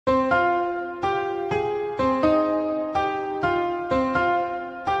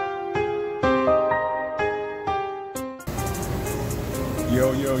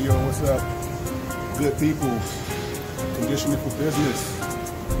Yo, what's up? Good people, conditioning for business,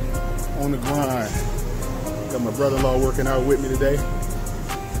 on the grind. Got my brother-in-law working out with me today.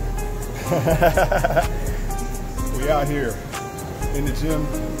 We out here in the gym,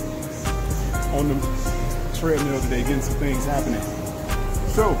 on the treadmill today, getting some things happening.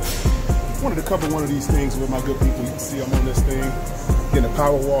 So, wanted to cover one of these things with my good people. You can see I'm on this thing, getting a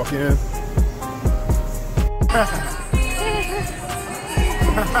power walk in.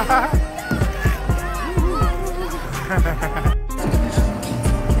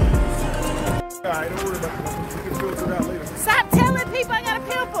 Alright, don't worry about it. We can filter it out later. Stop telling people I got a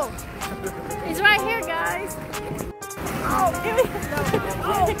pimple. It's right here, guys. Oh, give me.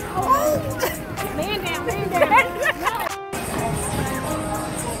 Oh. Man down, man down.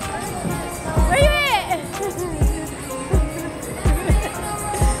 Where you at?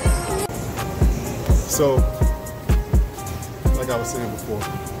 So, like I was saying before,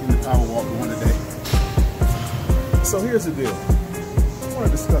 in the power walk one today. So here's the deal. I want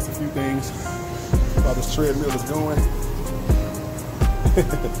to discuss a few things while this treadmill is going.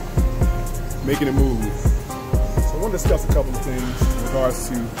 Making it move. So I want to discuss a couple of things in regards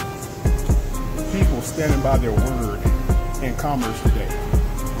to people standing by their word in commerce today.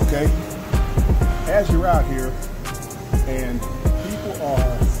 Okay? As you're out here and people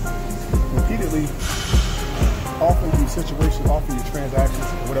are repeatedly offering you situations, offering you transactions,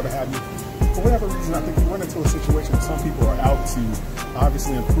 or whatever have you, for whatever reason, I think you run into a situation where some people are out to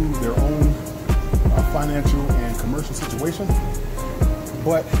obviously improve their own financial and commercial situation,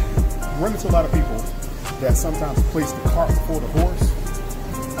 but you run into a lot of people that sometimes place the cart before the horse,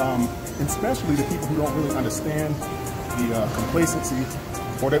 and especially the people who don't really understand the complacency,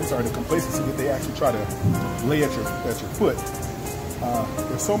 or the complacency that they actually try to lay at your foot.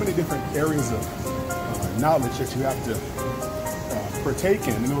 There's so many different areas of knowledge that you have to partake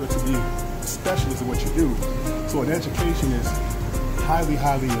in order to be a specialist in what you do. So an education is highly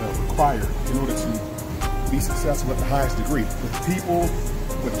required in order to be successful at the highest degree. With people,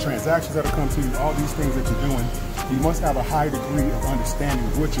 with the transactions that will come to you, all these things that you're doing, you must have a high degree of understanding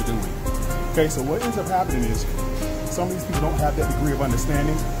of what you're doing. Okay, so what ends up happening is some of these people don't have that degree of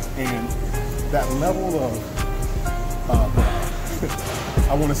understanding, and that level of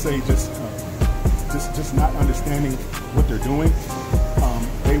I want to say just not understanding what they're doing.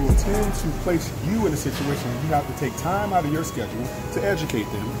 They will tend to place you in a situation where you have to take time out of your schedule to educate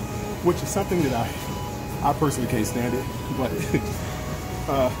them, which is something that I personally can't stand it. But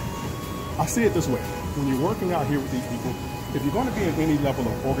I see it this way: when you're working out here with these people, if you're going to be in any level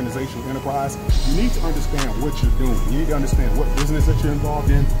of organizational enterprise, you need to understand what you're doing. You need to understand what business that you're involved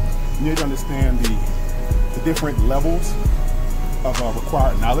in. You need to understand the different levels of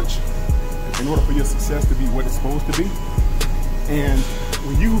required knowledge in order for your success to be what it's supposed to be. And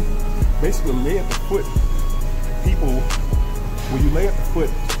when you basically lay at the foot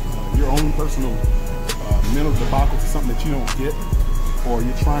your own personal mental debacle to something that you don't get, or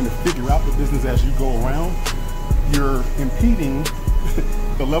you're trying to figure out the business as you go around, you're impeding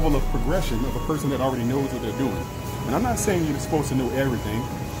the level of progression of a person that already knows what they're doing. And I'm not saying you're supposed to know everything,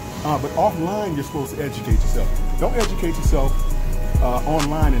 but offline you're supposed to educate yourself. Don't educate yourself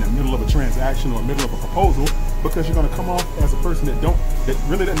online in the middle of a transaction or middle of a proposal, because you're going to come off as a person that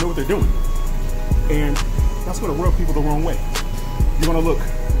really doesn't know what they're doing. And that's going to rub people the wrong way. You're going to look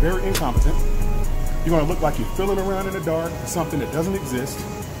very incompetent. You're going to look like you're fiddling around in the dark, something that doesn't exist.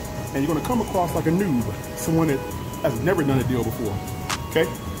 And you're going to come across like a noob, someone that has never done a deal before. Okay?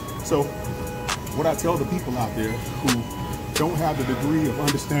 So what I tell the people out there who don't have the degree of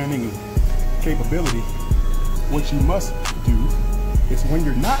understanding and capability, what you must do is, when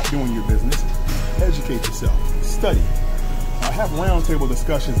you're not doing your business, educate yourself, study, have roundtable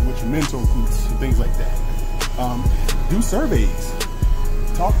discussions with mentor groups and things like that. Do surveys.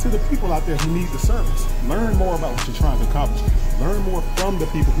 Talk to the people out there who need the service. Learn more about what you're trying to accomplish. Learn more from the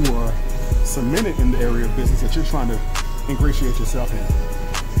people who are cemented in the area of business that you're trying to ingratiate yourself in.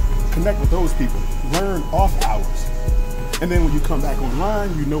 Connect with those people. Learn off hours. And then when you come back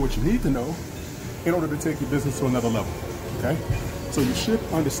online, you know what you need to know in order to take your business to another level. Okay? So you should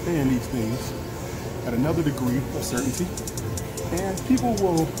understand these things at another degree of certainty, and people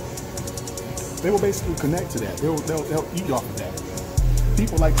will basically connect to that. They'll eat off of that.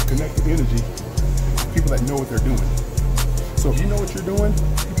 People like to connect to energy, people that know what they're doing. So if you know what you're doing,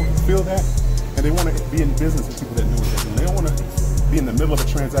 people can feel that, and they want to be in business with people that know what they're doing. They don't want to be in the middle of a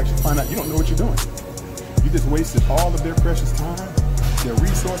transaction, find out you don't know what you're doing. You just wasted all of their precious time, their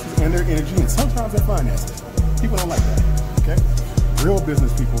resources, and their energy, and sometimes their finances. People don't like that, okay? Real business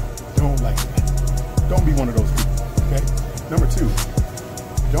people don't like that. Don't be one of those people, okay? Number two,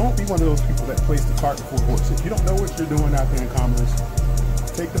 Don't be one of those people that place the cart before the horse. If you don't know what you're doing out there in commerce,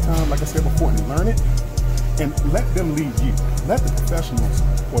 take the time, like I said before, and learn it, and let them lead you. Let the professionals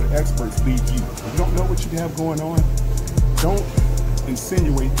or the experts lead you. If you don't know what you have going on, don't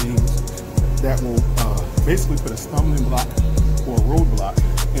insinuate things that will basically put a stumbling block or a roadblock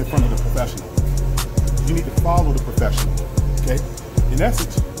in front of the professional. You need to follow the professional, okay? In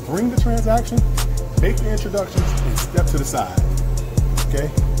essence, bring the transaction, make the introductions, and step to the side, okay?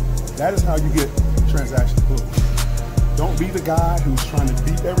 That is how you get transactions closed. Don't be the guy who's trying to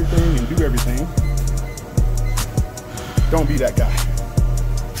beat everything and do everything. Don't be that guy.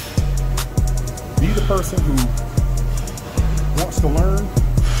 Be the person who wants to learn,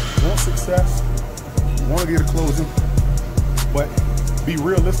 wants success, want to get a closing, but be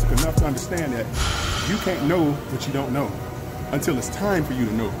realistic enough to understand that you can't know what you don't know until it's time for you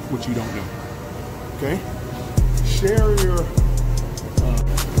to know what you don't know. Okay? Share your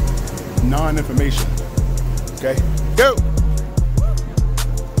non-information. Okay? Go!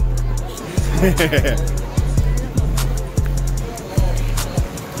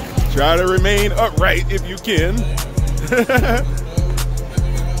 Try to remain upright if you can.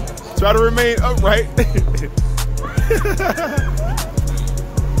 Try to remain upright.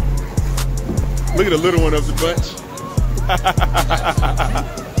 Look at the little one of the bunch.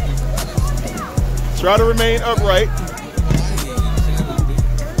 Try to remain upright.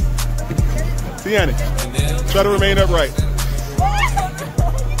 Tiani, try to remain upright.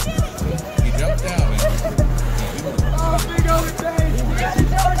 He jumped down.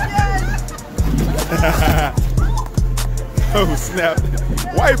 Oh snap.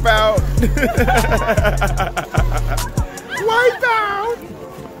 Wipe out. Wipe out.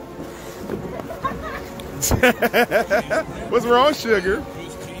 What's wrong, Sugar?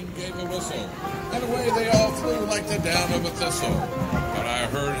 His team gave a whistle. And away they all flew like the down of a thistle. But I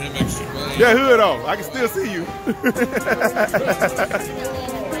heard him exclaim. Yeah, hood off. I can still see you.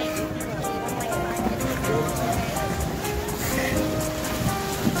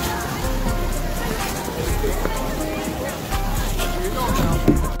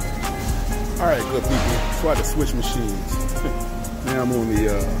 All right, good people. So I had to switch machines. Now I'm on the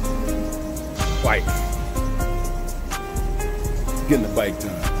bike. Getting the bike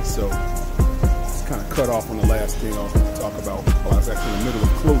done. So it's kind of cut off on the last thing I was going to talk about while I was actually in the middle of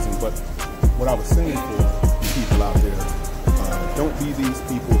closing. But what I was saying for the people out there, don't be these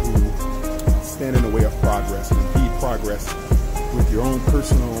people who stand in the way of progress and impede progress with your own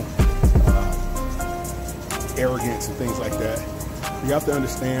personal arrogance and things like that. You have to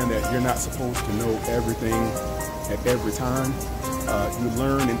understand that you're not supposed to know everything at every time. You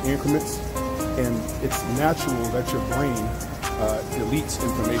learn in increments, and it's natural that your brain deletes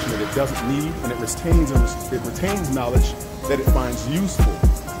information that it doesn't need, and it retains knowledge that it finds useful.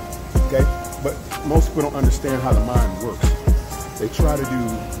 Okay, but most people don't understand how the mind works. They try to do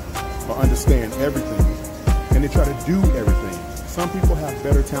or understand everything, and they try to do everything. Some people have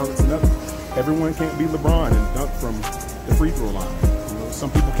better talents than others. Everyone can't be LeBron and dunk from the free throw line. You know, some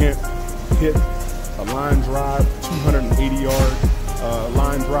people can't hit a line drive, 280-yard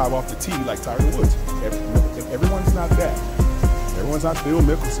line drive off the tee like Tiger Woods. Everyone's not that. Everyone's not Phil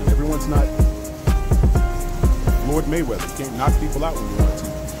Mickelson. Everyone's not Floyd Mayweather. You can't knock people out when you want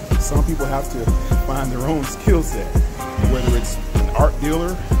to. Some people have to find their own skill set, whether it's an art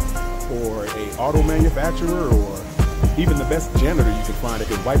dealer or an auto manufacturer or even the best janitor you can find that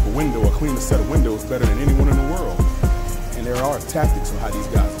can wipe a window or clean a set of windows better than anyone in the world. And there are tactics on how these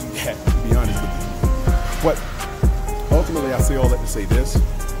guys do that, to be honest with you. But ultimately, I say all that to say this.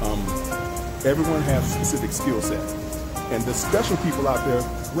 Everyone has a specific skill set. And the special people out there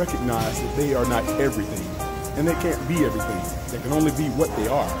recognize that they are not everything. And they can't be everything. They can only be what they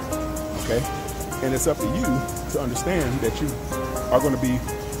are. Okay? And it's up to you to understand that you are going to be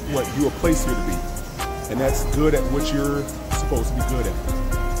what you are placed here to be. And that's good at what you're supposed to be good at.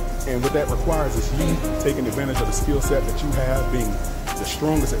 And what that requires is you taking advantage of the skill set that you have, being the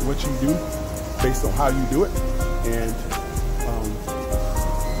strongest at what you do based on how you do it, and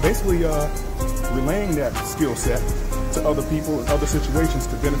basically relaying that skill set to other people and other situations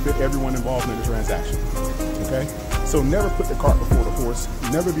to benefit everyone involved in the transaction. Okay? So never put the cart before the horse.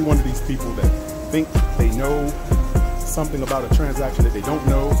 Never be one of these people that think they know something about a transaction that they don't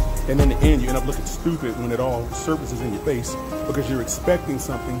know, and in the end you end up looking stupid when it all surfaces in your face because you're expecting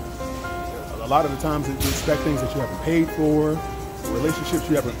something. A lot of the times you expect things that you haven't paid for, relationships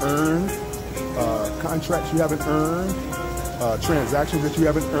you haven't earned, contracts you haven't earned, transactions that you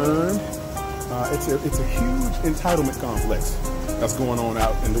haven't earned. It's a huge entitlement complex that's going on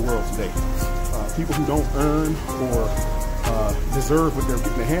out in the world today. People who don't earn or deserve what they're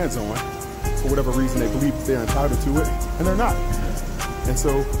getting their hands on. For whatever reason, they believe they're entitled to it, and they're not. And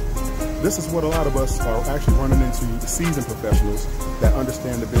so this is what a lot of us are actually running into, the seasoned professionals that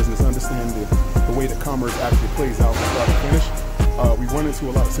understand the business, understand the way that commerce actually plays out from start to finish. We run into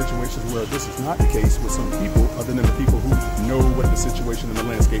a lot of situations where this is not the case with some people, other than the people who know what the situation in the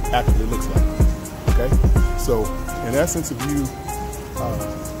landscape actually looks like. Okay? So in essence of you,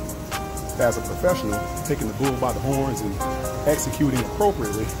 as a professional, taking the bull by the horns and executing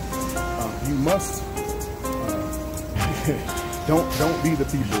appropriately, you must don't be the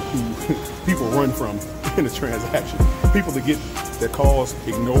people who people run from in a transaction. People that get their calls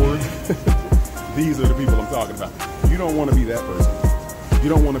ignored. These are the people I'm talking about. You don't want to be that person. You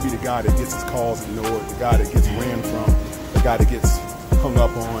don't want to be the guy that gets his calls ignored, the guy that gets ran from, the guy that gets hung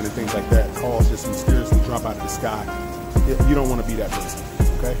up on and things like that. Calls just mysteriously drop out of the sky. You don't want to be that person,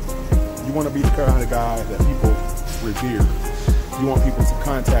 okay? You want to be the kind of guy that people revere. You want people to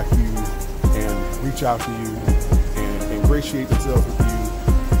contact you and reach out to you and ingratiate themselves with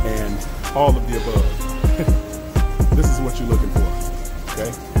you and all of the above. This is what you're looking for,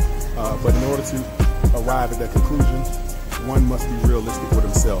 okay? But in order to arrive at that conclusion, one must be realistic with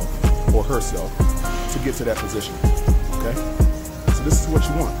himself or herself to get to that position, okay? So this is what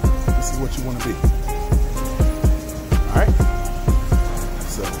you want. This is what you want to be. All right?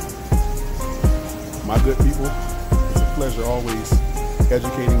 So, my good people, it's a pleasure always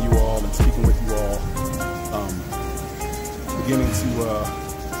educating you all and speaking with you all, beginning to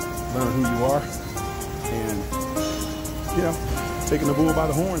learn who you are, and, you know, taking the bull by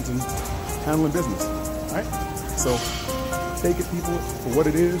the horns and handling business, all right? So take it, people, for what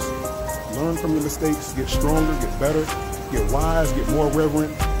it is. Learn from your mistakes, get stronger, get better, get wise, get more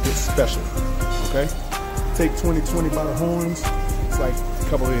reverent, get special, okay? Take 2020 by the horns. It's like a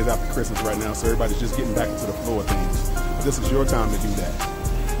couple of days after Christmas right now, so everybody's just getting back into the flow of things. This is your time to do that.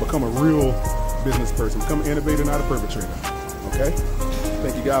 Become a real business person. Become an innovator, not a perpetrator, okay?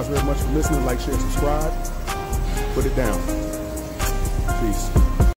 Thank you guys very much for listening. Like, share, subscribe. Put it down. Peace.